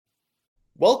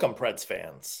Welcome, Preds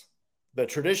fans. The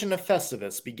tradition of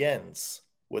Festivus begins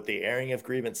with the airing of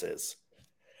grievances.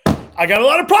 I got a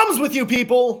lot of problems with you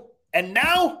people, and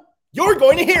now you're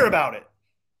going to hear about it.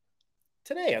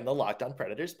 Today on the Locked On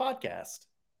Predators podcast.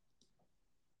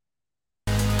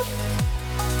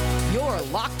 You're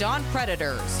Locked On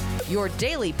Predators, your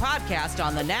daily podcast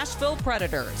on the Nashville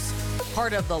Predators.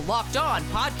 Part of the Locked On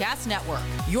Podcast Network,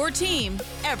 your team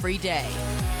every day.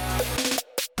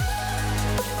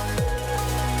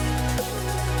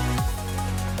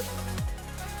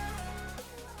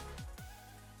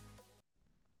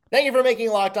 Thank you for making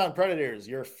Locked On Predators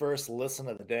your first listen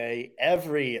of the day.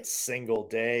 Every single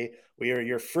day, we are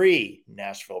your free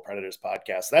Nashville Predators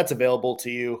podcast. That's available to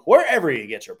you wherever you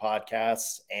get your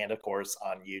podcasts and, of course,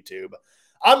 on YouTube.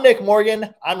 I'm Nick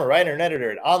Morgan. I'm a writer and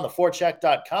editor at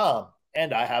ontheforecheck.com,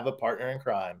 and I have a partner in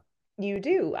crime. You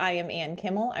do. I am Ann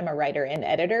Kimmel. I'm a writer and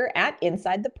editor at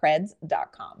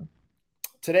InsideThePreds.com.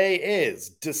 Today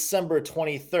is December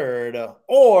 23rd,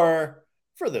 or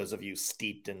for those of you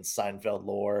steeped in Seinfeld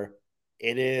lore,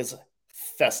 it is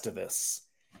Festivus.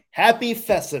 Happy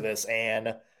Festivus,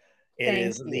 Anne. It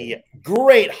is the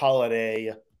great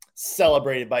holiday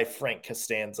celebrated by Frank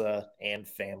Costanza and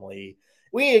family.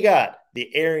 We got the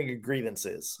airing of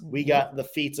grievances. We got the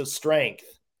feats of strength.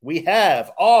 We have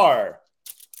our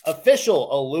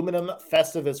official aluminum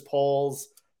Festivus polls.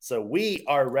 So we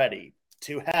are ready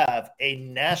to have a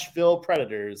Nashville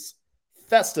Predators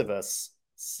Festivus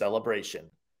celebration.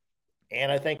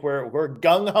 And I think we're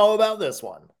gung-ho about this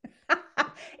one.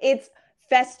 It's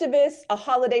Festivus, a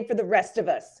holiday for the rest of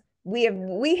us. We have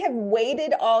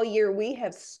waited all year. We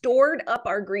have stored up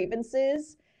our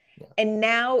grievances, and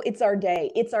now it's our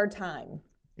day. It's our time.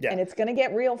 Yeah. And it's going to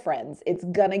get real, friends. It's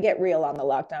going to get real on the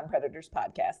Locked On Predators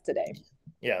podcast today.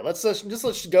 Yeah, let's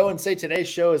go and say today's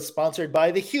show is sponsored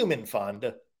by the Human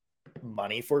Fund,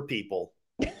 Money for People.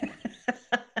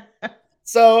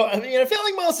 So, I mean, I feel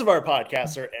like most of our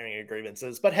podcasts are airing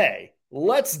grievances, but hey,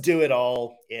 let's do it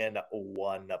all in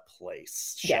one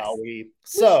place, shall we?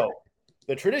 So,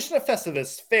 the tradition of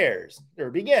Festivus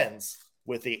begins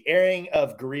with the airing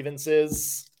of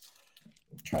grievances.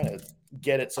 I'm trying to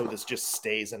get it so this just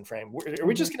stays in frame. Are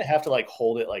we just going to have to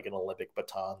hold it like an Olympic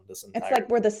baton this entire? It's like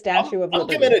we're the Statue of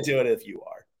Liberty. I'm committed to it if you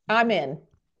are. I'm in.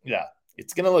 Yeah,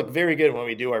 it's going to look very good when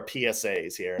we do our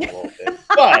PSAs here in a little bit.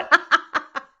 But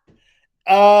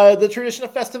the tradition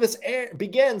of Festivus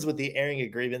begins with the airing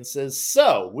of grievances.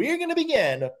 So we're going to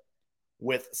begin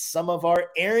with some of our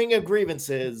airing of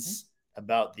grievances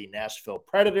about the Nashville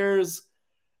Predators,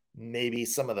 maybe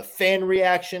some of the fan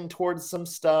reaction towards some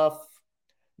stuff,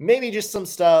 maybe just some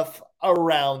stuff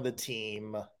around the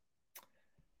team.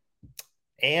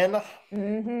 Anne,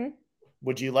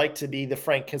 would you like to be the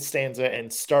Frank Costanza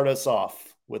and start us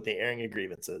off with the airing of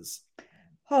grievances?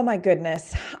 Oh my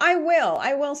goodness. I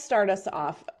will start us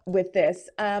off with this.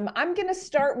 I'm going to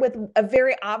start with a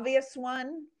very obvious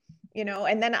one,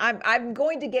 and then I'm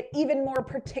going to get even more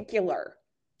particular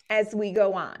as we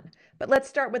go on. But let's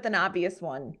start with an obvious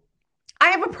one. I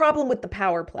have a problem with the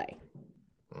power play.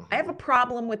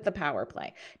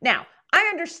 Now, I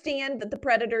understand that the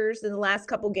Predators in the last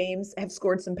couple games have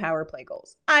scored some power play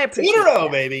goals. I appreciate it. 2 in a row,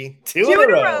 baby. 2 in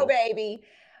a row, baby.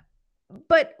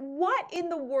 But what in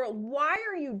the world? Why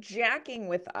are you jacking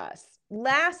with us?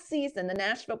 Last season, the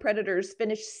Nashville Predators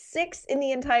finished 6th in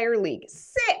the entire league.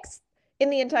 6th in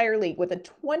the entire league with a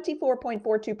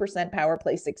 24.42% power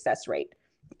play success rate.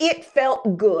 It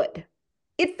felt good.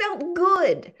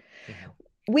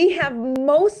 We have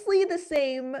mostly the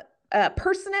same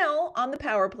personnel on the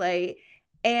power play.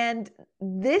 And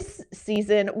this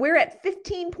season, we're at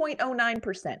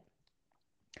 15.09%.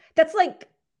 That's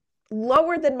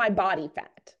lower than my body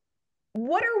fat.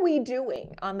 What are we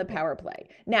doing on the power play?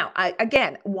 Now, I,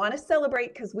 again, want to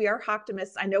celebrate because we are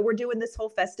optimists. I know we're doing this whole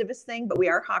Festivus thing, but we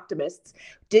are optimists.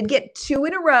 Did get 2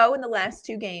 in a row in the last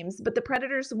 2 games, but the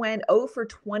Predators went 0 for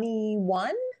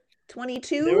 21,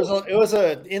 22. It was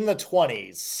in the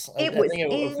 20s. I think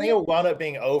it wound up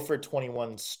being 0 for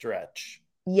 21 stretch.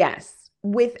 Yes,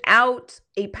 without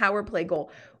a power play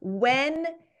goal. When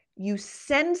you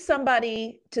send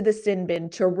somebody to the sin bin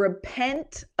to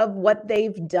repent of what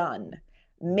they've done,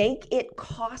 make it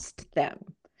cost them.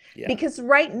 Yeah. Because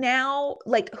right now,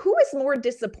 who is more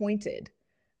disappointed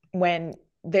when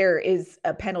there is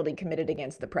a penalty committed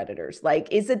against the Predators?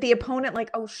 Is it the opponent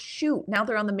oh, shoot, now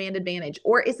they're on the man advantage?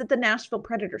 Or is it the Nashville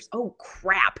Predators? Oh,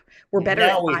 crap, we're better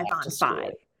at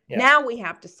 5-on-5. Yeah. Now we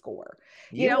have to score.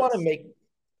 You want to make...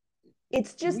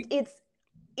 It's just,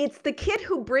 it's the kid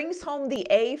who brings home the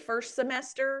A first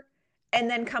semester and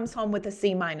then comes home with a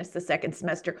C- the second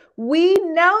semester. We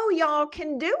know y'all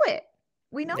can do it.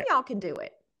 We know y'all can do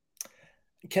it.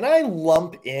 Can I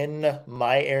lump in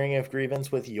my area of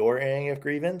grievance with your area of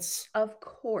grievance? Of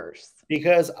course.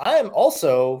 Because I'm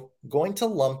also going to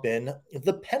lump in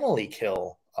the penalty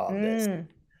kill on this.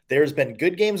 There's been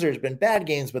good games, there's been bad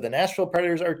games, but the Nashville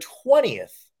Predators are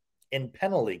 20th in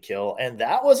penalty kill. And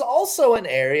that was also an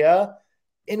area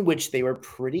in which they were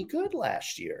pretty good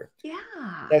last year.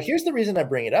 Yeah. Now, here's the reason I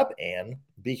bring it up, Anne,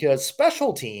 because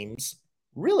special teams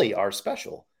really are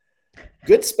special.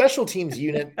 Good special teams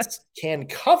units can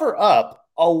cover up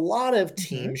a lot of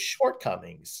team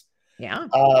shortcomings. Yeah.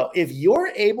 If you're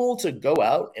able to go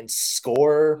out and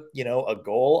score, a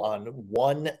goal on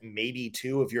one, maybe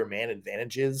two of your man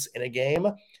advantages in a game,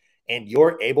 and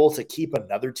you're able to keep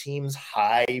another team's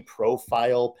high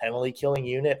profile penalty killing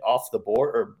unit off the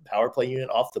board or power play unit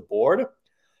off the board,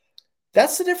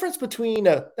 that's the difference between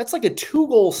that's like a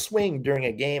 2-goal swing during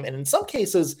a game. And in some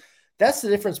cases, that's the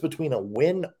difference between a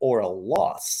win or a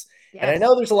loss. Yes. And I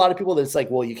know there's a lot of people that's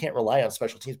like, well, you can't rely on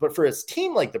special teams. But for a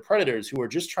team like the Predators, who are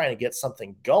just trying to get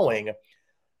something going,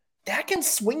 that can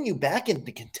swing you back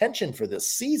into contention for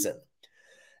this season.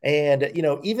 And,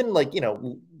 even like,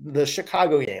 the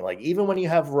Chicago game, like even when you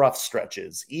have rough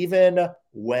stretches, even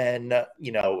when,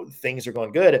 things are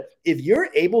going good, if you're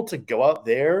able to go out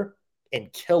there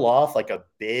and kill off like a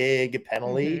big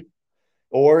penalty,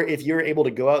 or if you're able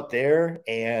to go out there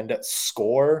and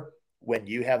score when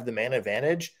you have the man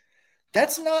advantage,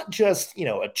 that's not just,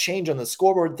 a change on the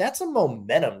scoreboard. That's a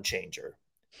momentum changer.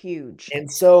 Huge. And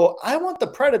so I want the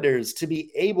Predators to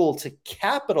be able to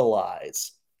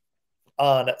capitalize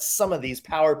on some of these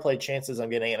power play chances I'm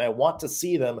getting. And I want to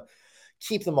see them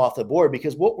keep them off the board,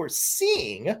 because what we're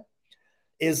seeing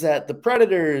is that the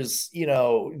Predators,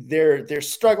 they're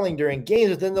struggling during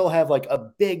games, but then they'll have like a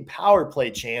big power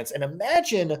play chance. And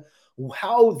imagine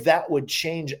how that would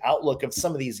change outlook of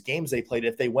some of these games they played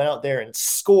if they went out there and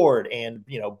scored and,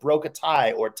 broke a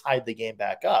tie or tied the game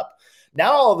back up.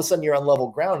 Now, all of a sudden you're on level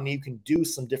ground and you can do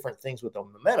some different things with the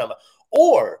momentum.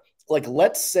 Or like,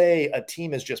 let's say a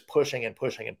team is just pushing and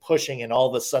pushing and pushing, and all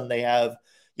of a sudden they have,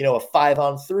 a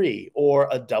 5-on-3 or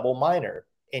a double minor,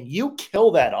 and you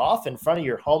kill that off in front of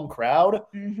your home crowd,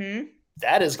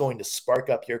 that is going to spark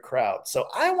up your crowd. So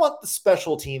I want the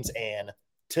special teams, Anne,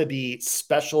 to be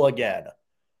special again.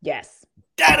 Yes.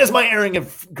 That is my airing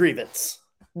of grievance.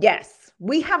 Yes.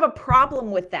 We have a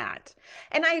problem with that.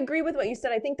 And I agree with what you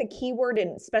said. I think the key word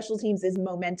in special teams is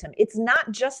momentum. It's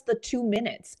not just the 2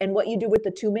 minutes and what you do with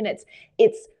the 2 minutes.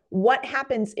 It's what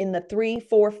happens in the 3,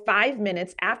 4, 5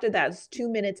 minutes after those 2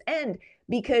 minutes end.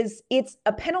 Because it's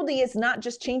a penalty is not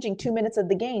just changing 2 minutes of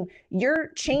the game.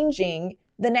 You're changing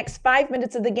the next 5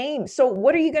 minutes of the game. So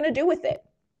what are you going to do with it?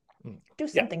 Do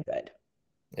something good.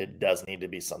 It does need to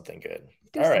be something good.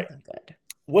 Do something good.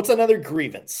 What's another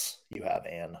grievance you have,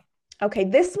 Anne? Okay,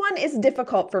 this one is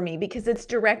difficult for me because it's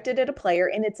directed at a player,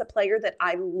 and it's a player that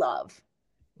I love.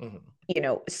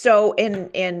 So,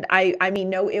 and I mean,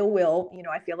 no ill will,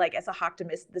 I feel like as a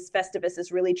Hocktimist, this Festivus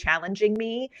is really challenging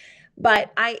me,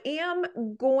 but I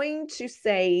am going to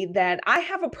say that I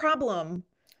have a problem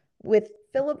with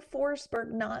Filip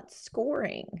Forsberg not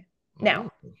scoring.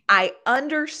 Now, I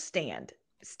understand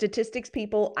statistics,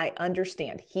 people, I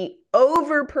understand he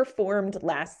overperformed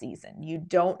last season. You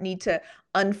don't need to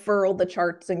unfurl the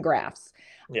charts and graphs.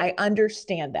 Yeah. I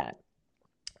understand that.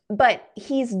 But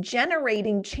he's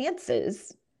generating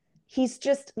chances. He's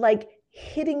just like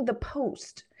hitting the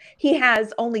post. He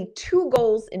has only 2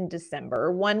 goals in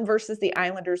December, one versus the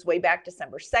Islanders way back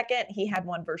December 2nd. He had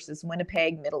one versus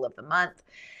Winnipeg, middle of the month.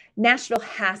 Nashville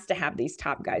has to have these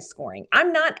top guys scoring.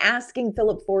 I'm not asking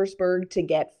Filip Forsberg to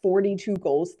get 42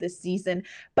 goals this season,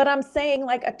 but I'm saying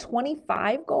like a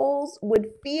 25 goals would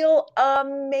feel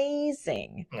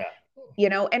amazing. Yeah.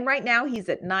 And right now he's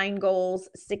at 9 goals,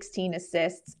 16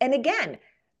 assists. And again,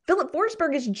 Filip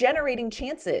Forsberg is generating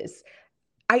chances.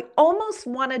 I almost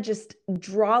want to just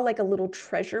draw like a little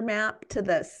treasure map to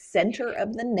the center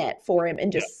of the net for him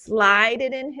and just slide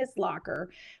it in his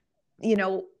locker.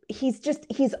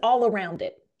 He's all around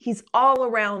it. He's all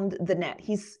around the net.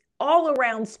 He's all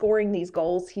around scoring these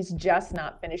goals. He's just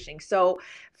not finishing. So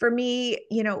for me,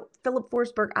 Filip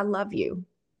Forsberg, I love you.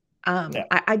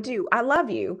 I do. I love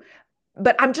you.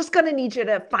 But I'm just going to need you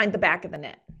to find the back of the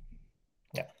net.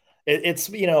 Yeah. It's,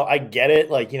 I get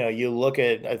it. Like, you look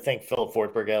at, I think Filip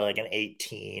Forsberg had like an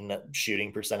 18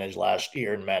 shooting percentage last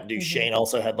year, and Matt Duchene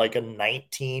also had like a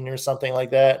 19 or something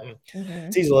like that. And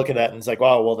it's easy to look at that and it's like,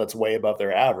 wow, well, that's way above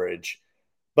their average.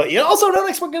 But you also don't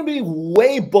expect them to be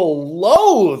way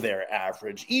below their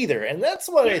average either. And that's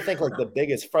what I think like the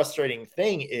biggest frustrating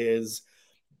thing is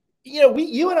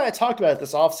you and I talked about it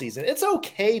this offseason. It's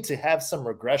okay to have some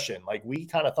regression. Like, we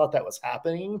kind of thought that was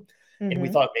happening. And we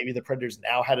thought maybe the Predators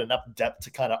now had enough depth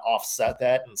to kind of offset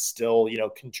that and still,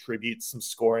 contribute some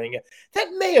scoring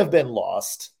that may have been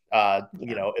lost,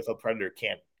 if a Predator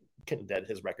can't condemn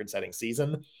his record-setting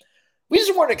season. We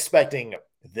just weren't expecting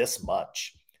this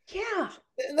much. Yeah.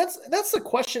 And that's the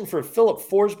question for Philip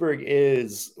Forsberg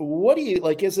is, what do you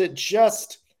like? Is it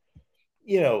just,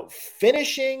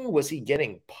 finishing? Was he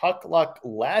getting puck luck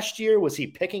last year? Was he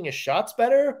picking his shots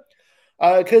better?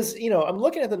 Because, I'm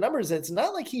looking at the numbers. It's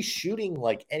not like he's shooting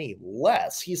like any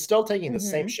less. He's still taking the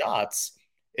same shots.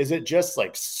 Is it just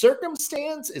like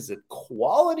circumstance? Is it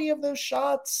quality of those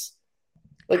shots?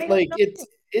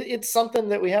 It's something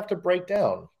that we have to break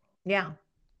down. Yeah.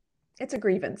 It's a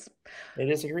grievance. It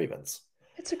is a grievance.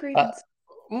 It's a grievance.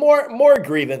 More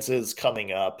grievances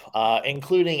coming up,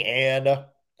 including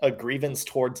a grievance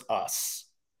towards us.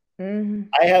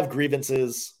 I have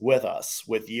grievances with us,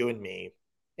 with you and me,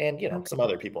 and some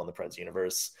other people in the Preds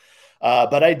universe.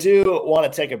 But I do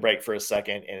want to take a break for a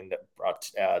second and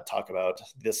talk about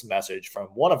this message from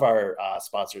one of our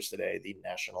sponsors today, the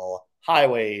National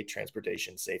Highway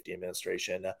Transportation Safety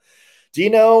Administration. Do you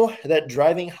know that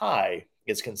driving high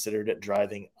is considered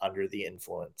driving under the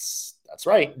influence? That's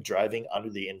right. Driving under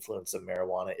the influence of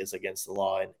marijuana is against the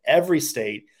law in every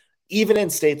state, even in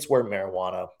states where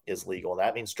marijuana is legal.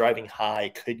 That means driving high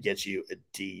could get you a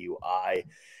DUI.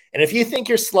 And if you think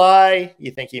you're sly,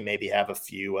 you think you maybe have a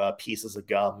few pieces of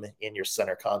gum in your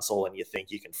center console and you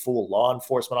think you can fool law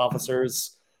enforcement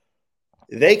officers,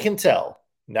 they can tell.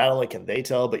 Not only can they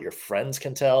tell, but your friends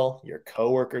can tell, your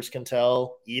coworkers can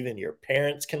tell, even your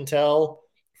parents can tell.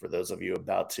 For those of you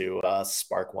about to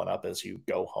spark one up as you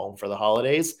go home for the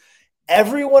holidays,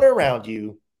 everyone around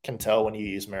you can tell when you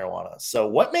use marijuana. So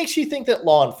what makes you think that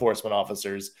law enforcement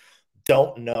officers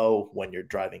don't know when you're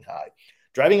driving high?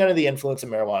 Driving under the influence of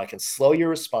marijuana can slow your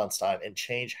response time and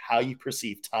change how you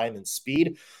perceive time and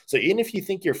speed. So even if you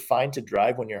think you're fine to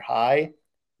drive when you're high,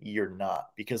 you're not.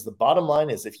 Because the bottom line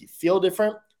is, if you feel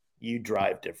different, you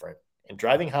drive different. And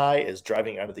driving high is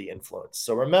driving under the influence.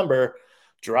 So remember,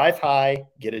 drive high,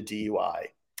 get a DUI.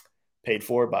 Paid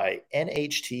for by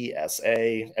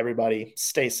NHTSA. Everybody,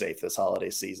 stay safe this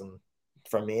holiday season.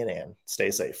 From me and Ann,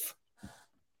 stay safe.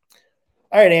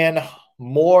 All right, Ann,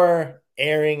 more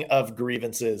airing of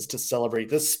grievances to celebrate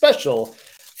this special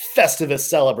Festivus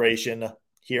celebration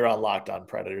here on Locked On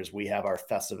Predators. We have our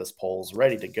Festivus polls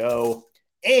ready to go.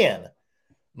 And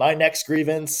my next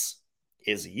grievance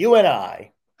is you and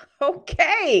I.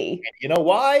 Okay. And you know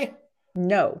why?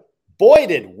 No. Boy,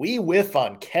 did we whiff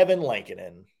on Kevin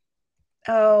Lankinen.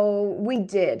 Oh, we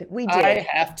did. We did. I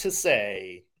have to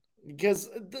say, because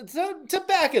to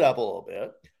back it up a little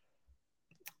bit,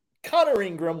 Connor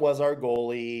Ingram was our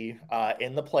goalie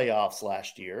in the playoffs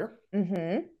last year.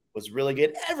 Was really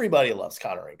good. Everybody loves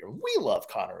Connor Ingram. We love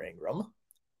Connor Ingram.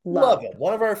 Love him.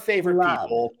 One of our favorite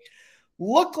people.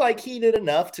 Looked like he did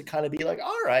enough to kind of be like,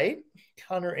 all right,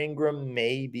 Connor Ingram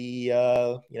may be,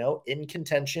 in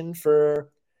contention for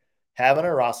having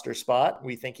a roster spot.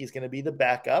 We think he's going to be the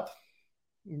backup.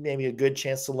 Maybe a good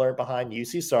chance to learn behind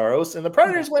UC Saros. And the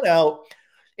Predators went out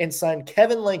and signed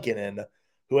Kevin Lankinen,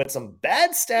 who had some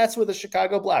bad stats with the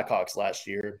Chicago Blackhawks last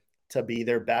year, to be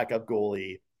their backup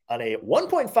goalie on a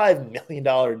 $1.5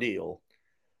 million deal,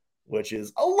 which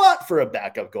is a lot for a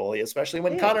backup goalie, especially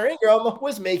when Connor Ingram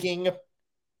was making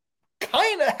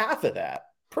kind of half of that,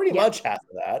 pretty much half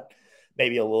of that,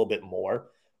 maybe a little bit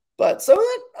more. But so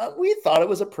we thought it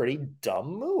was a pretty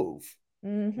dumb move.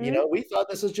 We thought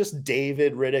this was just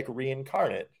David Riddick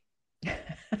reincarnate.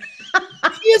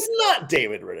 He is not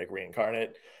David Riddick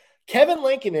reincarnate. Kevin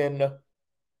Lankinen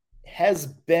has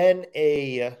been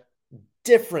a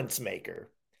difference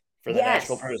maker for the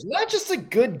Nashville Predators. Not just a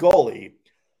good goalie,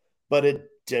 but a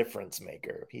difference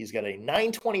maker. He's got a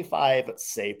 .925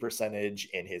 save percentage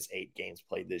in his 8 games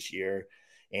played this year,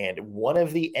 and one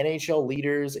of the NHL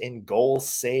leaders in goals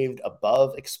saved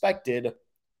above expected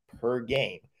per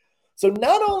game. So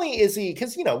not only is he,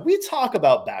 because, we talk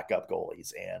about backup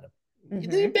goalies,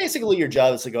 and basically your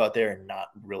job is to go out there and not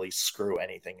really screw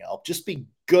anything up. Just be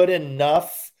good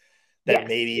enough that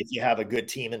maybe if you have a good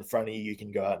team in front of you, you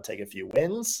can go out and take a few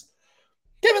wins.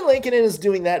 Kevin Lankinen is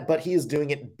doing that, but he is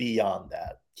doing it beyond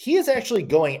that. He is actually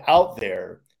going out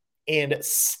there and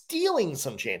stealing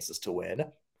some chances to win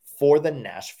for the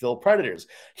Nashville Predators.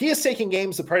 He is taking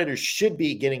games the Predators should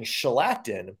be getting shellacked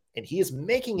in, and he is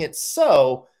making it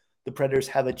so the Predators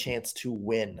have a chance to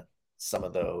win some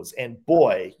of those. And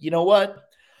boy, you know what?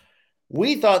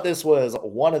 We thought this was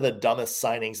one of the dumbest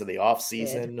signings of the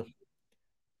offseason.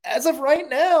 As of right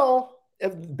now,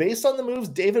 based on the moves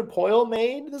David Poile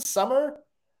made this summer,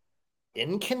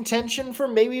 in contention for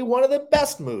maybe one of the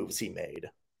best moves he made.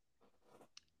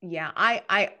 Yeah,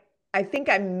 I think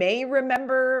I may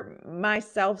remember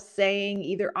myself saying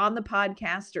either on the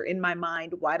podcast or in my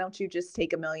mind, why don't you just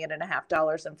take $1.5 million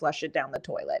and flush it down the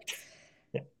toilet?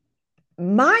 Yeah.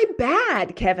 My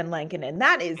bad, Kevin Lankinen.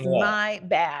 That is my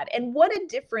bad. And what a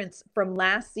difference from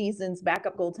last season's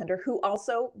backup goaltender, who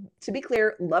also, to be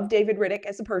clear, loved David Rittich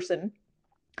as a person.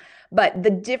 But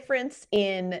the difference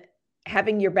in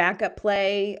having your backup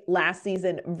play last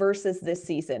season versus this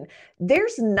season,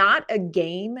 there's not a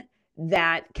game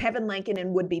that Kevin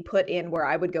Lankinen would be put in where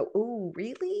I would go, "Ooh,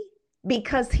 really?"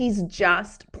 Because he's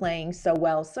just playing so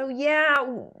well. So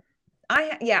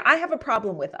I have a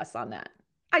problem with us on that.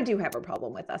 I do have a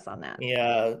problem with us on that.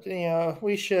 Yeah,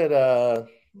 we should that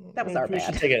was our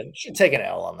bad. Should take an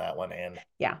L on that one, Ann.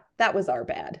 Yeah, that was our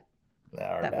bad.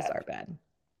 That was our bad.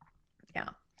 Yeah.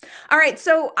 All right.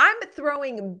 So I'm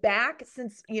throwing back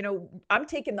since, I'm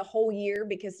taking the whole year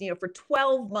because, for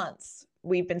 12 months,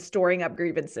 we've been storing up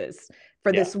grievances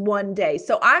for this one day.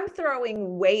 So I'm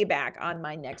throwing way back on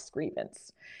my next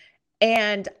grievance.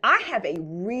 And I have a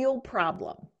real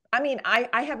problem. I mean,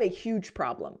 I have a huge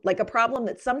problem, like a problem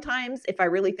that sometimes, if I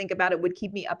really think about it, would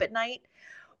keep me up at night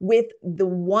with the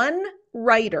one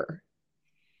writer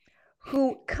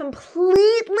who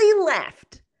completely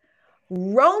left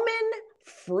Roman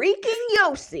freaking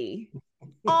Josi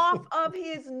off of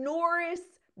his Norris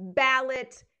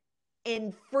ballot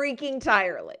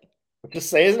entirely. Just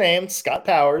say his name, Scott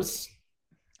Powers.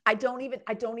 I don't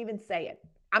even say it.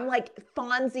 I'm like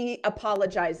Fonzie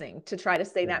apologizing to try to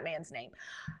say that man's name.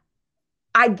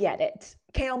 I get it.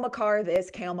 Cale Makar this,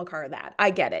 Cale Makar that.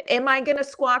 I get it. Am I going to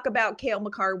squawk about Cale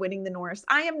Makar winning the Norris?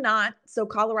 I am not. So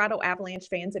Colorado Avalanche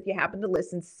fans, if you happen to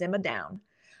listen, simmer down.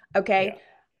 Okay. Yeah.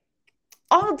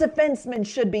 All defensemen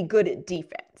should be good at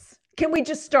defense. Can we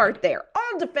just start there?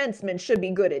 All defensemen should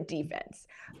be good at defense.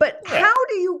 But how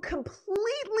do you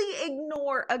completely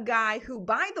ignore a guy who,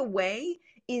 by the way,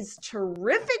 is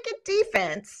terrific at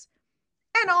defense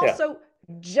and also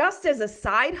just as a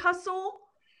side hustle,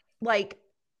 like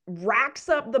racks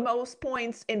up the most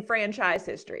points in franchise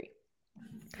history?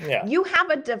 Yeah. You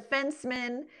have a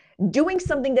defenseman doing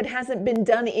something that hasn't been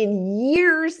done in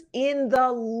years in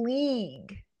the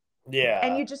league. Yeah.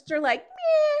 And you just are like,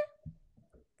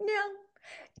 no.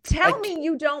 Tell me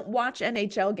you don't watch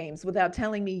NHL games without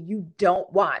telling me you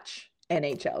don't watch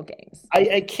NHL games.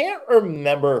 I can't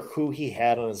remember who he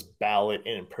had on his ballot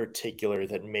in particular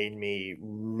that made me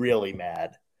really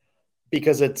mad.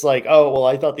 Because it's like, oh, well,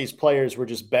 I thought these players were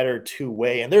just better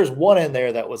two-way. And there's one in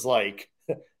there that was like,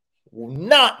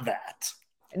 not that.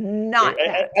 Not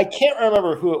that. I can't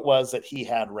remember who it was that he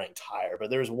had ranked higher, but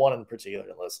there's one in particular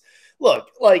in the list. Look,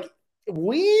 like,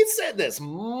 we said this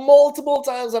multiple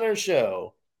times on our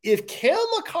show. If Cale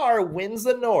Makar wins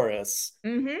the Norris,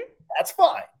 that's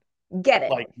fine. Get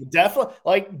it. Like, definitely,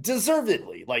 like,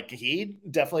 deservedly. Like, he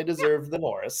definitely deserved the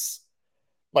Norris.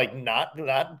 Like, not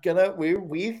gonna,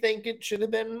 we think it should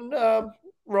have been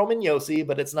Roman Josi,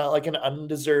 but it's not like an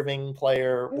undeserving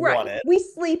player won it. We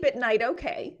sleep at night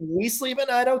okay.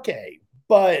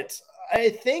 But I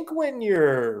think when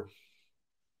you're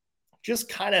just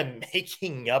kind of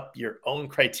making up your own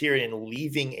criteria and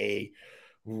leaving a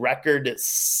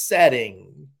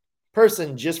record-setting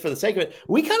person just for the sake of it,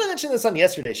 we kind of mentioned this on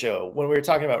yesterday's show when we were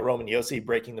talking about Roman Josi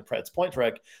breaking the Preds point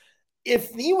rec. If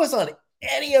he was on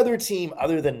any other team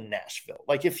other than Nashville,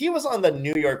 like if he was on the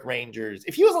New York Rangers,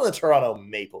 if he was on the Toronto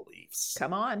Maple Leafs,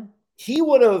 come on, he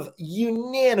would have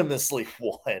unanimously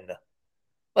won.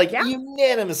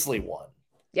 Unanimously won.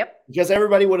 Yep. Because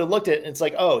everybody would have looked at it and it's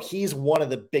like, oh, he's one of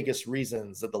the biggest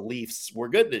reasons that the Leafs were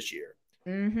good this year.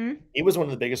 He was one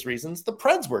of the biggest reasons the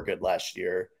Preds were good last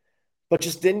year, but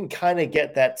just didn't kind of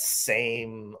get that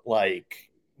same,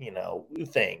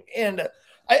 thing. And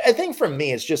I think for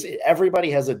me, it's just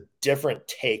everybody has a different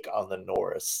take on the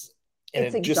Norris. And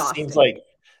it's it exhausting. Just seems like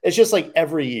it's just like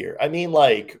every year. I mean,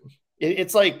 like,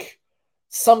 it's like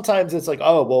sometimes it's like,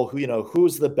 oh, well,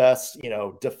 who's the best,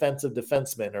 defensive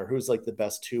defenseman, or who's like the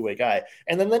best two-way guy.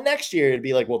 And then the next year it'd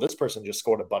be like, well, this person just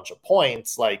scored a bunch of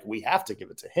points. Like, we have to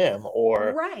give it to him.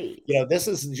 Or, this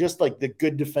is just like the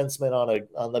good defenseman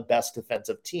on the best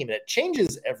defensive team. And it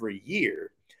changes every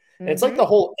year. And it's like the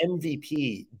whole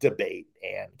MVP debate,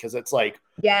 Anne, because it's like,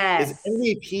 does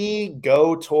MVP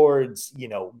go towards,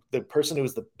 the person who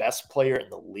is the best player in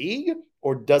the league,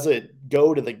 or does it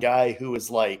go to the guy who is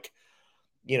like,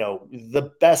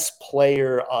 the best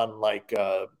player on like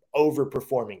a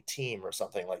overperforming team or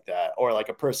something like that, or like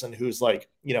a person who's like,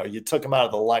 you took him out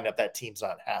of the lineup, that team's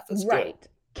not half as good.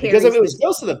 Because if it carries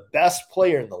goes to the best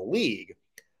player in the league,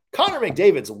 Connor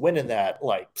McDavid's winning that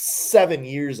like 7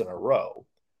 years in a row.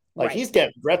 Like Right. he's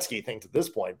getting Gretzky things at this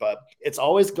point, but it's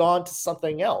always gone to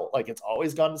something else. Like it's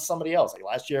always gone to somebody else. Like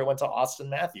last year it went to Austin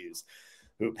Matthews,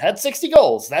 who had 60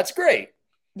 goals. That's great.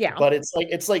 Yeah. But it's like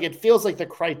it feels like the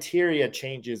criteria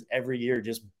changes every year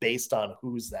just based on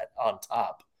who's that on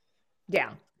top.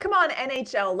 Yeah. Come on,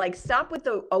 NHL, like stop with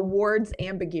the awards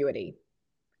ambiguity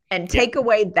and take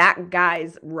away that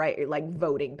guy's right, like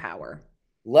voting power.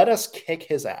 Let us kick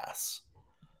his ass.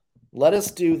 Let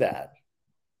us do that.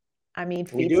 I mean,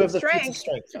 we do have the feats of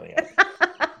strength coming up.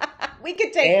 We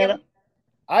could take him.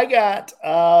 I got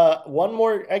one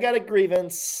more. I got a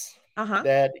grievance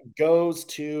that goes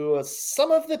to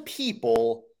some of the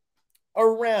people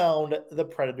around the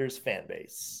Predators fan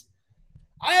base.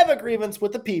 I have a grievance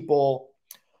with the people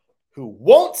who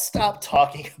won't stop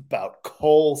talking about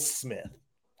Cole Smith.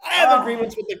 I have a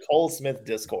grievance with the Cole Smith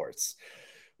discourse.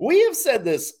 We have said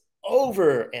this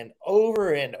over and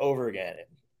over and over again.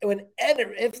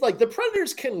 If like the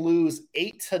Predators can lose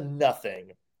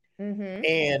 8-0,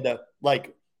 and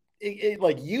like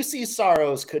UC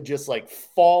Saros could just like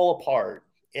fall apart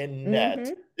in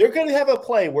net, they're going to have a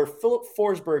play where Philip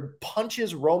Forsberg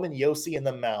punches Roman Josi in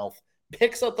the mouth,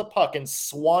 picks up the puck, and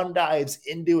swan dives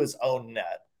into his own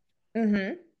net.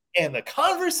 And the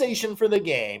conversation for the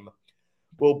game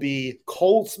will be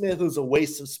Cole Smith is a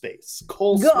waste of space.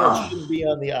 Cole Smith shouldn't be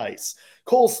on the ice.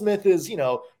 Cole Smith is,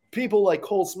 people like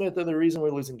Cole Smith are the reason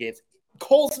we're losing games.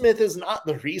 Cole Smith is not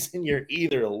the reason you're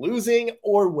either losing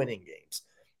or winning games.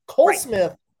 Cole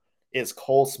Smith is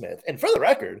Cole Smith. And for the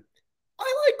record,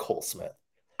 I like Cole Smith.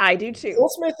 I do too. Cole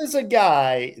Smith is a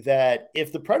guy that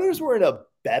if the Predators were in a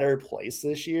better place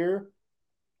this year,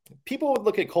 people would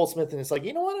look at Cole Smith and it's like,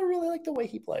 you know what? I really like the way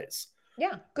he plays.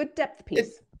 Yeah. Good depth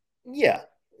piece.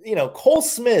 Cole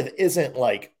Smith isn't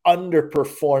like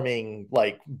underperforming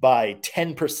like by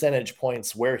 10 percentage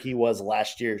points where he was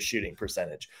last year's shooting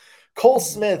percentage. Cole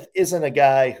Smith isn't a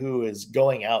guy who is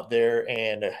going out there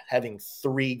and having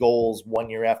 3 goals 1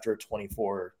 year after a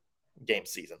 24-game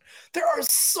season. There are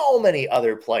so many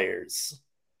other players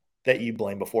that you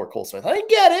blame before Cole Smith. I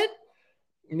get it.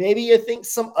 Maybe you think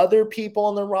some other people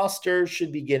on the roster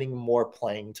should be getting more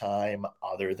playing time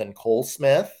other than Cole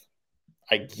Smith.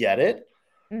 I get it.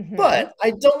 But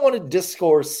I don't want to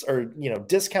discourse or,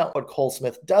 discount what Cole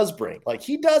Smith does bring. Like,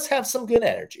 he does have some good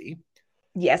energy.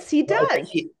 Yes, he does.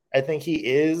 I think he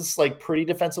is, like, pretty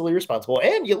defensively responsible.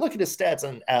 And you look at his stats,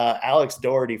 and Alex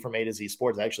Doherty from A to Z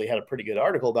Sports actually had a pretty good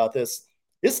article about this.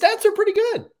 His stats are pretty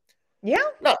good. Yeah.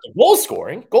 Not the goal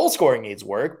scoring. Goal scoring needs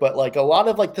work, but, like, a lot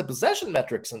of, like, the possession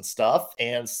metrics and stuff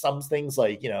and some things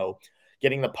like,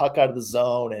 getting the puck out of the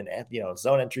zone and,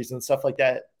 zone entries and stuff like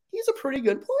that, he's a pretty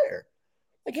good player.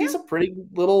 Like, he's a pretty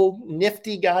little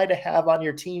nifty guy to have on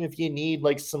your team if you need,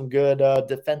 like, some good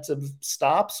defensive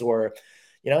stops or,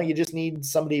 you just need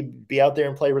somebody to be out there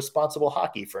and play responsible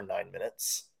hockey for 9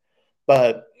 minutes.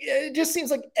 But it just seems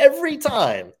like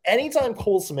anytime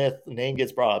Cole Smith's name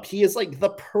gets brought up, he is, like, the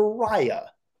pariah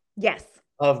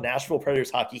of Nashville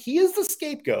Predators hockey. He is the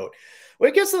scapegoat. Where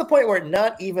it gets to the point where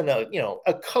not even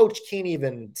a coach can't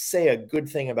even say a good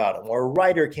thing about him or a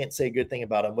writer can't say a good thing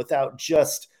about him without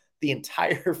just the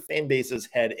entire fan base's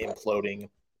head imploding.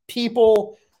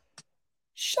 People,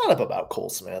 shut up about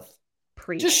Cole Smith.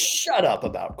 Just shut up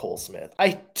about Cole Smith.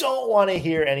 I don't want to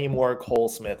hear any more Cole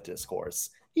Smith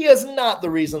discourse. He is not the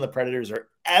reason the Predators are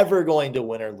ever going to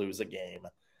win or lose a game.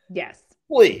 Yes.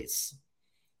 Please.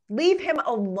 Leave him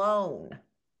alone.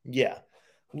 Yeah.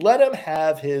 Let him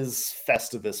have his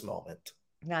Festivus moment.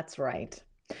 That's right.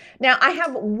 Now, I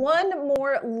have one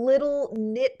more little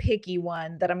nitpicky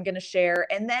one that I'm going to share.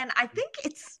 And then I think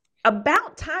it's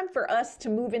about time for us to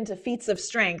move into feats of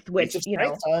strength, which,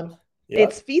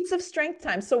 it's feats of strength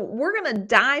time. So we're going to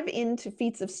dive into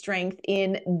feats of strength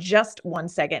in just 1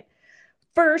 second.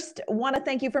 First, want to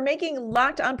thank you for making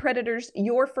Locked On Predators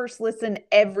your first listen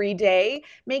every day.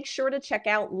 Make sure to check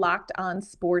out Locked On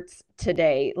Sports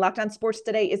Today. Locked On Sports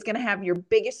Today is going to have your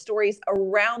biggest stories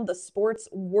around the sports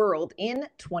world in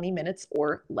 20 minutes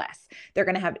or less. They're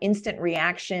going to have instant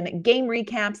reaction, game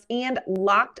recaps, and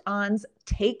Locked On's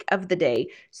take of the day.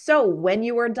 So when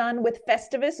you are done with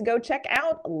Festivus, go check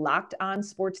out Locked On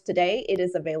Sports Today. It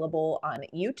is available on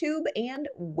YouTube and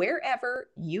wherever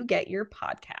you get your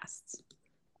podcasts.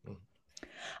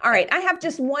 All right, I have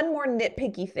just one more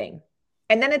nitpicky thing,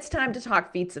 and then it's time to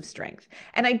talk feats of strength.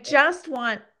 And I just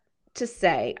want to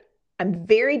say I'm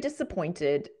very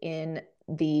disappointed in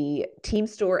the team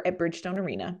store at Bridgestone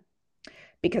Arena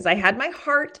because I had my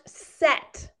heart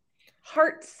set,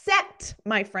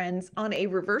 my friends, on a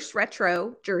reverse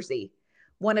retro jersey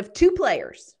one of two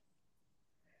players.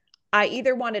 I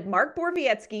either wanted Mark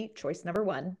Borowiecki, choice number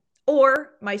one,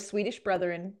 or my Swedish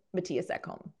brethren, Mattias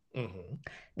Ekholm. Mm-hmm.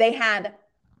 They had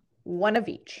one of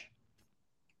each.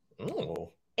 Ooh.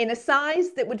 In a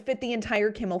size that would fit the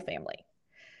entire Kimmel family.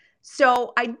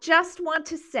 So I just want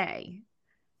to say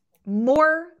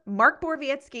more Mark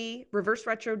Borowiecki reverse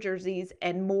retro jerseys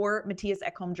and more Mattias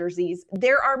Ekholm jerseys.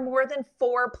 There are more than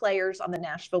 4 players on the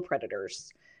Nashville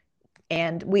Predators,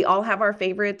 and we all have our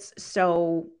favorites.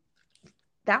 So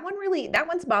that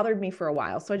one's bothered me for a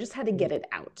while. So I just had to get it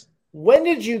out. When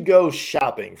did you go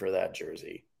shopping for that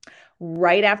jersey?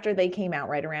 Right after they came out,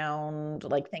 right around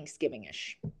like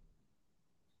Thanksgiving-ish.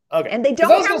 Okay. And they don't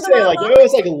I was have gonna them say, like, online. if it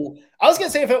was like, I was gonna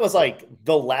say if it was like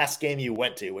the last game you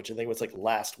went to, which I think was like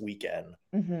last weekend.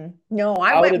 Mm-hmm. No,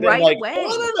 I I would went have been right like, away.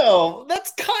 oh, no,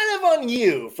 that's kind of on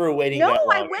you for waiting No, that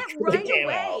long. I went after they right came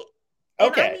away. out.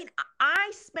 And Okay. I mean,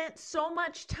 I spent so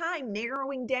much time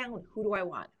narrowing down who do I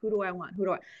want? Who do I want? Who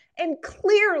do I? And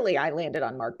clearly I landed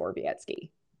on Mark Borowiecki.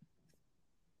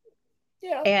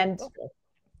 Yeah. And okay.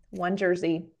 one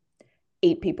jersey,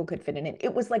 8 people could fit in it.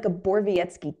 It was like a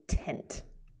Borowiecki tent.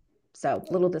 So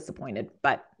a little disappointed.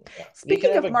 But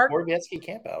speaking of Mark Borowiecki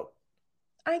camp out.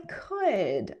 I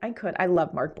could. I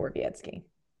love Mark Borowiecki.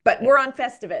 But we're on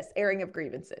Festivus, airing of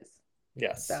grievances.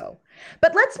 Yes. So,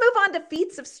 but let's move on to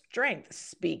feats of strength.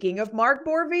 Speaking of Mark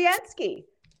Borowiecki,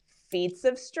 feats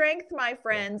of strength, my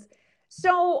friends.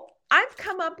 So I've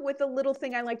come up with a little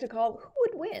thing I like to call who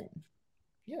would win.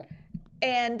 Yeah.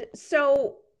 And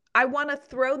so I want to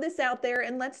throw this out there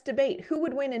and let's debate who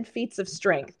would win in feats of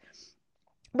strength.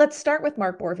 Let's start with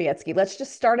Mark Borowiecki. Let's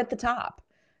just start at the top.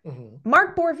 Mm-hmm.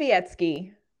 Mark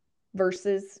Borowiecki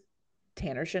versus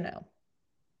Tanner Jeannot.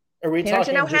 Are we Tanner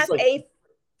talking Jeannot just has like a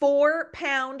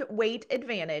 4-pound weight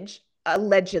advantage,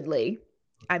 allegedly.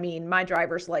 I mean, my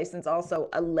driver's license also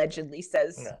allegedly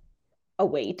says a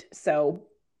weight. So,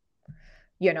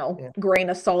 grain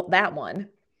of salt that one.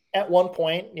 At one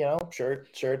point, sure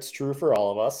it's true for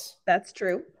all of us. That's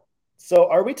true. So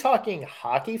are we talking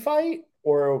hockey fight,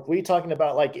 or are we talking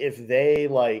about like if they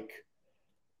like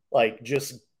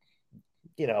just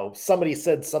somebody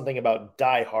said something about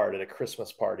Die Hard at a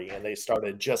Christmas party and they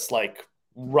started just like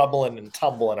rumbling and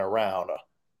tumbling around?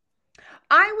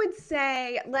 I would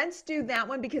say let's do that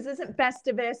one because isn't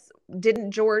Festivus,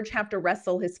 didn't George have to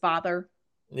wrestle his father?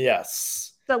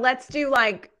 Yes. So let's do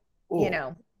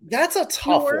that's a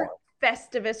tough one.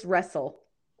 Festivus wrestle.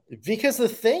 Because the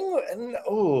thing,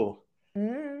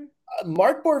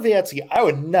 Mark Borowiecki, I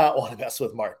would not want to mess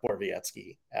with Mark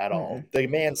Borowiecki at all. The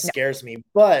man scares me,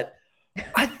 but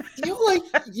I feel like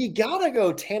you gotta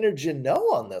go Tanner Jeannot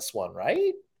on this one,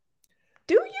 right?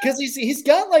 Do you? Because he's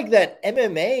got like that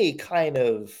MMA kind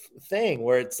of thing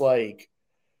where it's like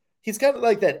he's got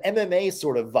like that MMA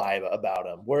sort of vibe about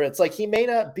him, where it's like he may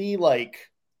not be like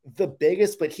the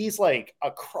biggest, but he's like a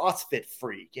CrossFit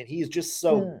freak and he's just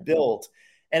so built,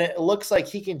 and it looks like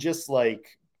he can just like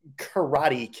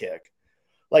karate kick,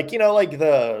 like like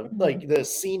the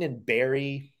scene in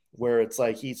Barry where it's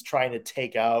like he's trying to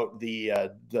take out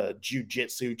the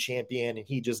jiu-jitsu champion and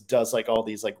he just does like all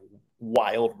these like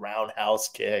wild roundhouse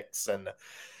kicks, and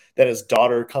then his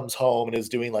daughter comes home and is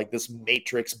doing like this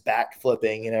matrix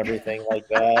backflipping and everything like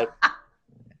that.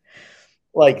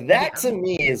 Like that to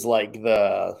me is like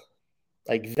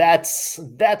that's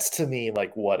to me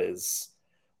like what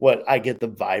I get the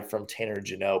vibe from Tanner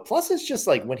Jeannot. Plus it's just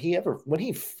like when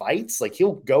he fights, like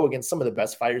he'll go against some of the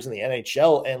best fighters in the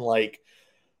NHL and like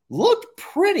look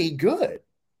pretty good.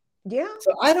 Yeah.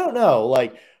 So I don't know.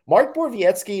 Like Mark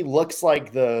Borowiecki looks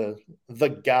like the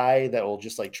guy that will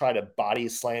just like try to body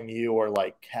slam you or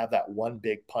like have that one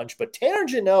big punch. But Tanner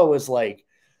Jeannot is like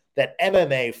that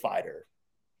MMA fighter.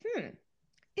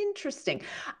 Interesting.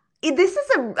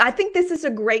 I think this is a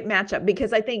great matchup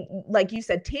because I think, like you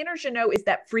said, Tanner Jeannot is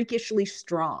that freakishly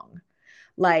strong.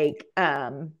 Like,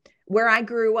 where I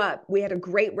grew up, we had a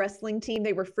great wrestling team.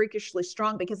 They were freakishly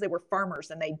strong because they were farmers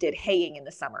and they did haying in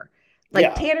the summer.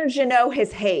 Like Tanner Jeannot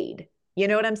has hayed. You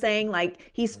know what I'm saying?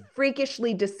 Like he's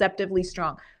freakishly, deceptively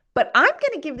strong. But I'm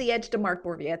going to give the edge to Mark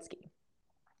Borowiecki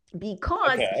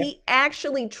because he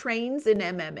actually trains in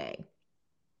MMA.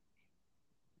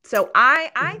 So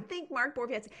I think Mark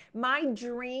Borowiecki, my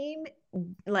dream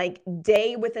like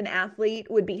day with an athlete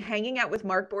would be hanging out with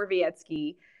Mark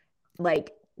Borowiecki,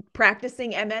 like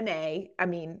practicing MMA. I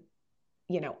mean,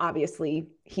 obviously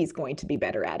he's going to be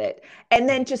better at it. And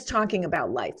then just talking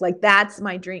about life. Like that's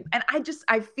my dream. And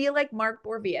I feel like Mark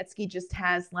Borowiecki just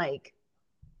has like,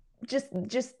 just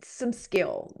some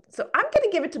skill. So I'm going to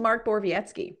give it to Mark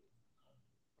Borowiecki.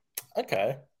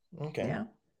 Okay. Yeah.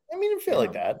 I mean, I feel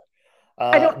like that.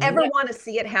 I don't ever want to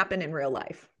see it happen in real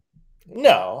life.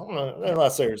 No,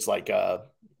 unless there's like a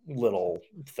little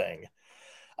thing.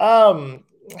 How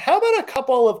about a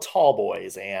couple of tall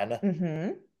boys, Anne?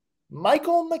 Mm-hmm.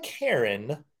 Michael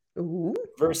McCarron Ooh.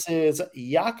 versus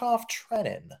Yakov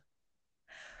Trenin.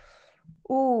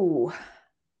 Ooh,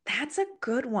 that's a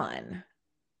good one.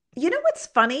 You know what's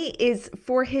funny is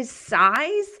for his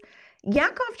size,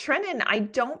 Yakov Trenin, I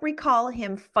don't recall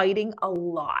him fighting a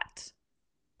lot.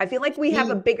 I feel like we have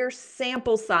a bigger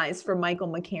sample size for Michael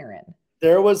McCarron.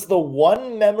 There was the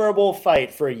one memorable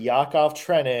fight for Yakov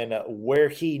Trenin where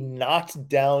he knocked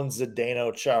down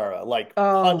Zdeno Chara, like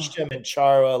punched him, and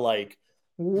Chara like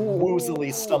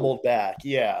woozily stumbled back.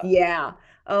 Yeah. Yeah.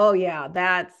 Oh, yeah.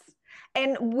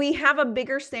 And we have a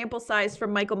bigger sample size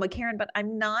from Michael McCarron, but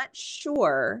I'm not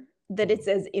sure that it's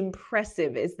as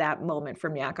impressive as that moment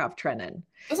from Yakov Trenin.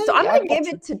 So I'm going to give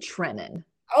it to Trenin.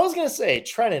 I was going to say,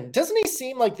 Trenin, doesn't he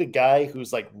seem like the guy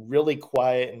who's like really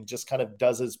quiet and just kind of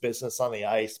does his business on the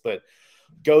ice, but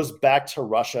goes back to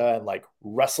Russia and like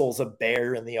wrestles a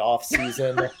bear in the off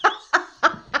season?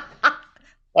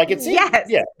 Like it seems,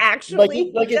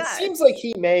 actually, it seems like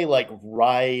he may like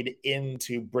ride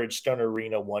into Bridgestone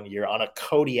Arena one year on a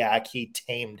Kodiak he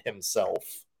tamed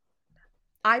himself.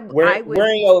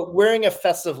 Wearing a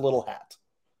festive little hat.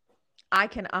 I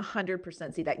can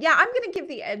 100% see that. Yeah, I'm going to give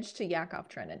the edge to Yakov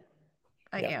Trenin.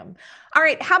 I am. All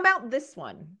right, how about this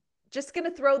one? Just going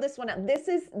to throw this one out. This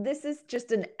is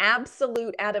just an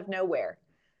absolute out of nowhere.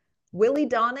 Willie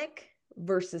Daunic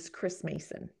versus Chris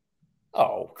Mason.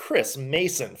 Oh, Chris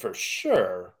Mason for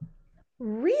sure.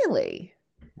 Really?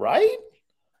 Right?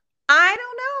 I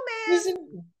don't know,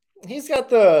 man. He's got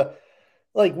the,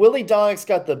 like, Willie Daunic's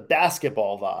got the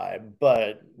basketball vibe,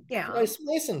 but Chris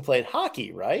Mason played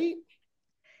hockey, right?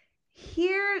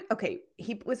 Okay,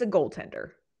 he was a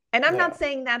goaltender. And I'm not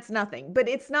saying that's nothing, but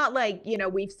it's not like,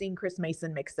 we've seen Chris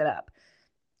Mason mix it up.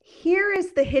 Here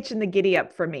is the hitch and the giddy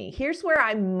up for me. Here's where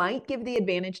I might give the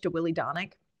advantage to Willie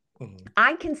Daunic. Mm-hmm.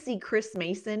 I can see Chris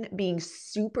Mason being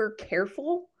super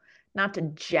careful not to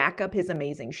jack up his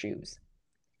amazing shoes.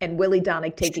 And Willie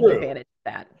Daunic taking advantage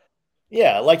of that.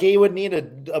 Yeah, like he would need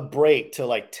a break to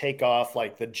like take off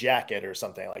like the jacket or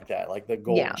something like that, like the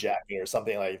gold jacket or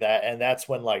something like that. And that's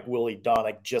when like Willie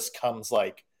Daunic just comes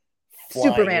like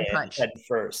Superman punch head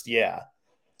first. Yeah.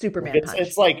 Superman punch.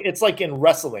 It's like in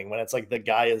wrestling when it's like the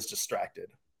guy is distracted.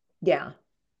 Yeah.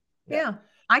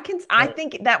 I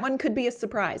think that one could be a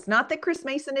surprise. Not that Chris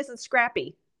Mason isn't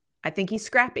scrappy. I think he's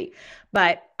scrappy,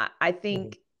 but I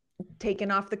think taking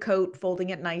off the coat, folding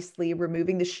it nicely,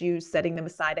 removing the shoes, setting them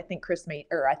aside. I think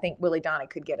Willie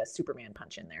Daunic could get a Superman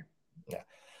punch in there. Yeah.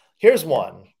 Here's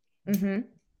one. Mm-hmm.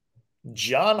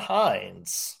 John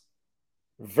Hines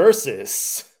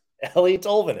versus Eeli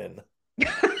Tolvanen.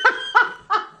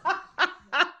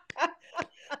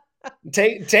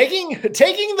 Taking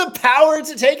the power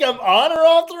to take him on or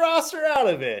off the roster out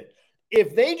of it.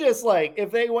 If they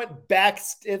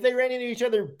ran into each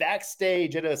other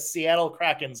backstage at a Seattle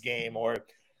Kraken's game, or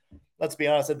let's be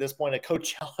honest, at this point, a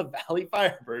Coachella Valley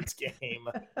Firebirds game,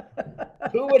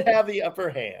 who would have the upper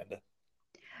hand?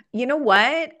 You know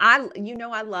what? I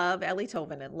love Eeli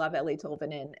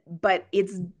Tolvanen, but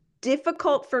it's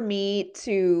difficult for me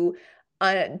to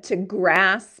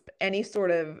grasp any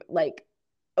sort of like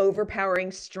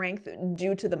overpowering strength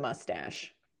due to the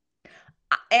mustache.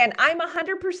 And I'm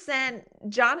 100%,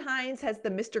 John Hines has the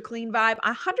Mr. Clean vibe.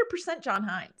 100% John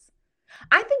Hines.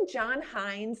 I think John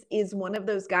Hines is one of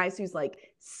those guys who's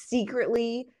like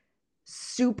secretly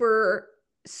super,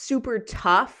 super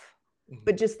tough,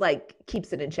 but just like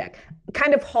keeps it in check.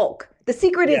 Kind of Hulk. The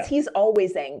secret is he's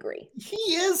always angry. He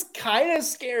is kind of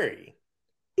scary.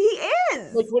 He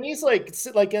is. Like when he's like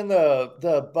in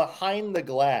the behind the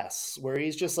glass where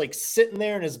he's just like sitting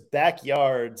there in his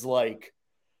backyards, like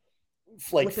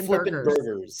flipping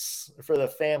burgers for the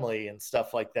family and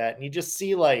stuff like that. And you just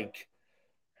see like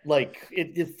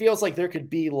it feels like there could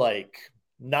be like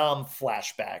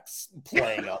flashbacks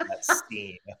playing on that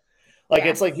scene. Like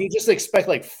it's like you just expect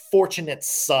like Fortunate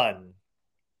Son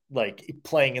like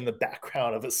playing in the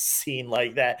background of a scene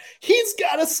like that. He's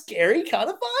got a scary kind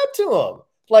of vibe to him.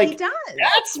 Like he does.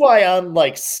 That's why I'm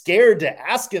like scared to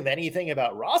ask him anything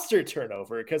about roster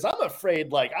turnover, because I'm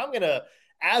afraid like I'm gonna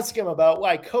ask him about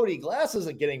why Cody Glass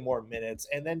isn't getting more minutes,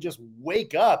 and then just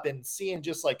wake up and seeing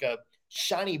just like a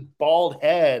shiny bald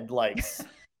head, like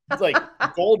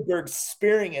Goldberg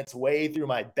spearing its way through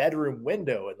my bedroom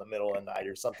window in the middle of the night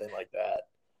or something like that.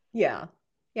 Yeah.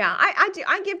 I do.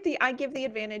 I give the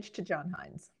advantage to John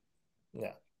Hines.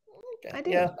 Yeah. Okay. I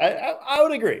do. Yeah. I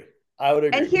would agree. I would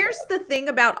agree. And here's the thing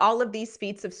about all of these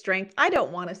feats of strength. I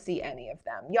don't want to see any of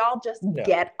them. Y'all just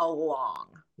get along.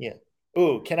 Yeah.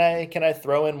 Ooh, can I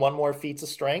throw in one more feats of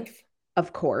strength?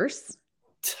 Of course.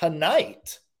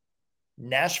 Tonight,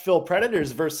 Nashville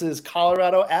Predators versus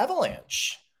Colorado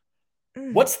Avalanche.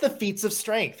 What's the feats of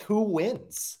strength? Who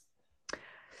wins?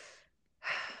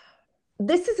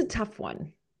 This is a tough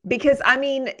one because, I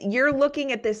mean, you're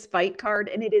looking at this fight card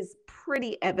and it is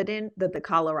pretty evident that the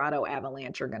Colorado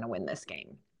Avalanche are going to win this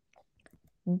game.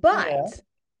 But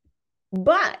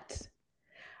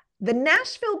the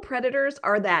Nashville Predators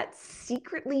are that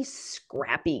secretly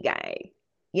scrappy guy.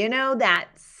 You know, that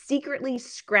secretly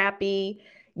scrappy,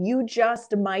 you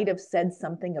just might have said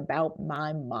something about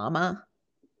my mama.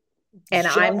 And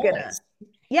that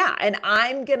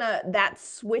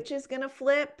switch is going to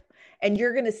flip and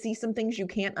you're going to see some things you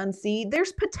can't unsee.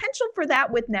 There's potential for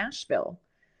that with Nashville.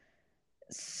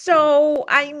 So,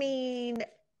 I mean,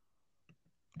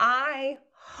 I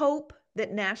hope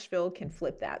that Nashville can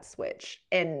flip that switch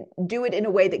and do it in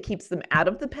a way that keeps them out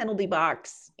of the penalty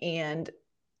box and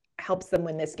helps them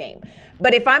win this game.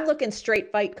 But if I'm looking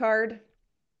straight fight card,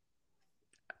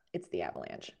 it's the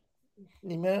Avalanche.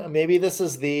 Maybe this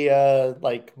is the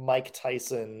like Mike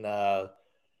Tyson,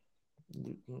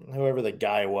 whoever the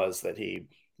guy was that he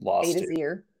lost ate his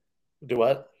ear. Do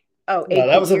what? Oh, no,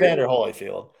 that was Evander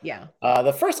Holyfield. Yeah.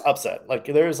 The first upset, like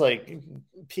there's like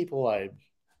people I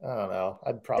don't know.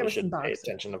 I probably should pay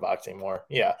attention to boxing more.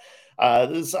 Yeah.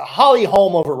 This is Holly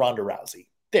Holm over Ronda Rousey.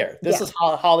 This is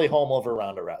Holly Holm over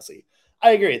Ronda Rousey.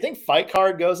 I agree. I think fight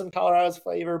card goes in Colorado's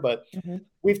favor, but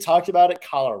we've talked about it.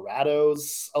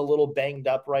 Colorado's a little banged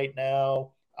up right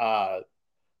now.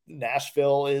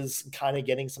 Nashville is kind of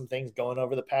getting some things going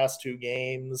over the past two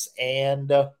games.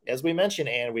 And as we mentioned,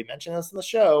 and we mentioned this in the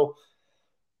show,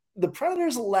 the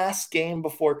Predators' last game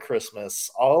before Christmas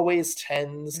always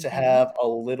tends to have a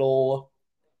little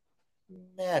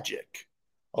magic,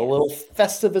 a little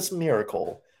Festivus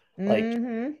miracle.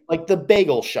 Like the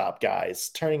bagel shop guys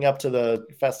turning up to the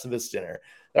Festivus dinner.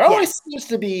 There always seems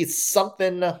to be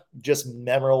something just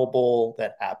memorable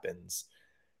that happens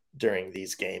during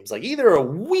these games. Like either a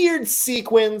weird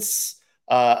sequence,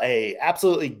 a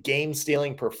absolutely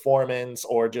game-stealing performance,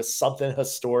 or just something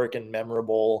historic and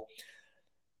memorable.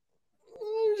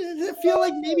 I feel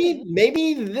like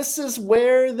maybe this is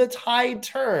where the tide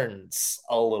turns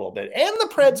a little bit. And the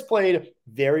Preds played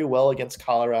very well against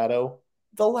Colorado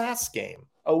the last game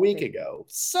a week ago.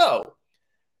 So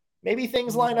maybe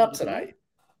things line up tonight.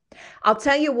 I'll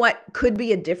tell you what could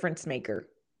be a difference maker.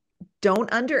 Don't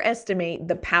underestimate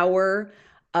the power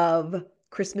of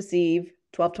Christmas Eve,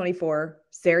 12/24,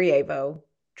 Sarajevo,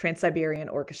 Trans-Siberian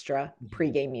Orchestra,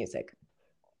 pregame music.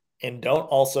 And don't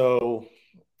also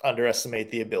underestimate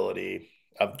the ability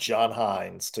of John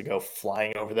Hines to go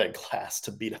flying over that glass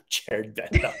to beat up Jared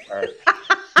Bednar.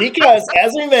 Because,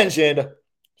 as we mentioned,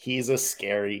 he's a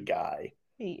scary guy.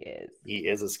 He is. He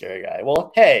is a scary guy.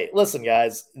 Well, hey, listen,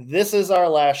 guys, this is our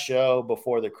last show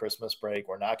before the Christmas break.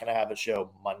 We're not going to have a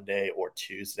show Monday or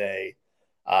Tuesday.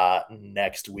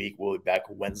 Next week, we'll be back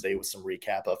Wednesday with some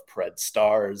recap of Pred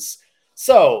Stars.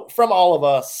 So, from all of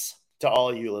us to all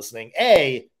of you listening,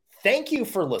 thank you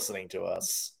for listening to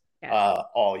us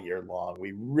all year long.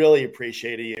 We really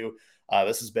appreciate you.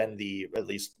 This has been at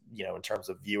least, in terms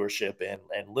of viewership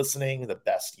and listening, the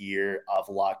best year of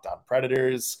Locked On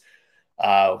Predators.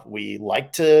 We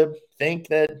like to think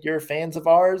that you're fans of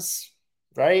ours,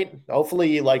 right?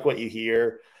 Hopefully you like what you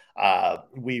hear.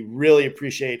 We really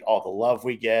appreciate all the love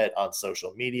we get on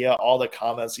social media, all the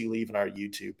comments you leave on our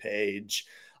YouTube page,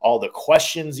 all the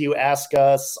questions you ask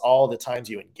us, all the times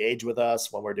you engage with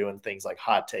us when we're doing things like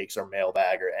hot takes or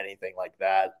mailbag or anything like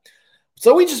that.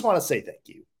 So we just want to say thank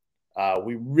you.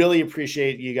 We really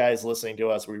appreciate you guys listening to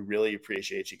us. We really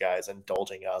appreciate you guys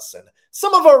indulging us and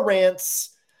some of our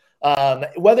rants.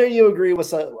 Whether you agree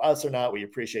with us or not, we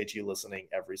appreciate you listening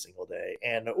every single day.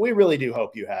 And we really do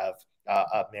hope you have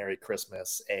a Merry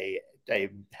Christmas, a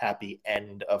happy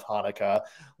end of Hanukkah,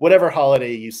 whatever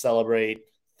holiday you celebrate.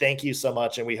 Thank you so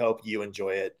much. And we hope you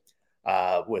enjoy it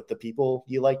with the people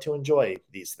you like to enjoy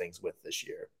these things with this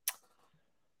year.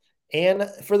 And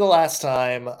for the last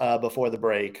time before the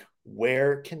break,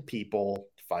 where can people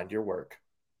find your work?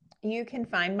 You can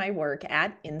find my work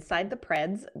at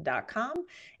InsideThePreds.com,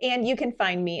 and you can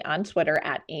find me on Twitter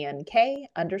at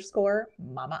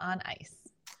ANK_Mama on Ice.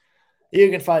 You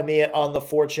can find me at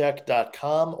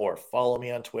OnTheForecheck.com or follow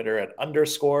me on Twitter at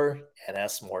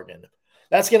 _NSMorgan.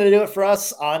 That's going to do it for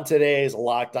us on today's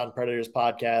Locked On Predators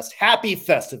podcast. Happy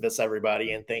Festivus,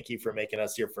 everybody, and thank you for making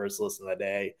us your first listen of the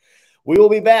day. We will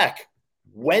be back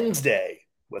Wednesday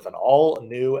with an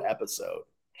all-new episode.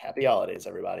 Happy holidays,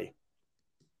 everybody.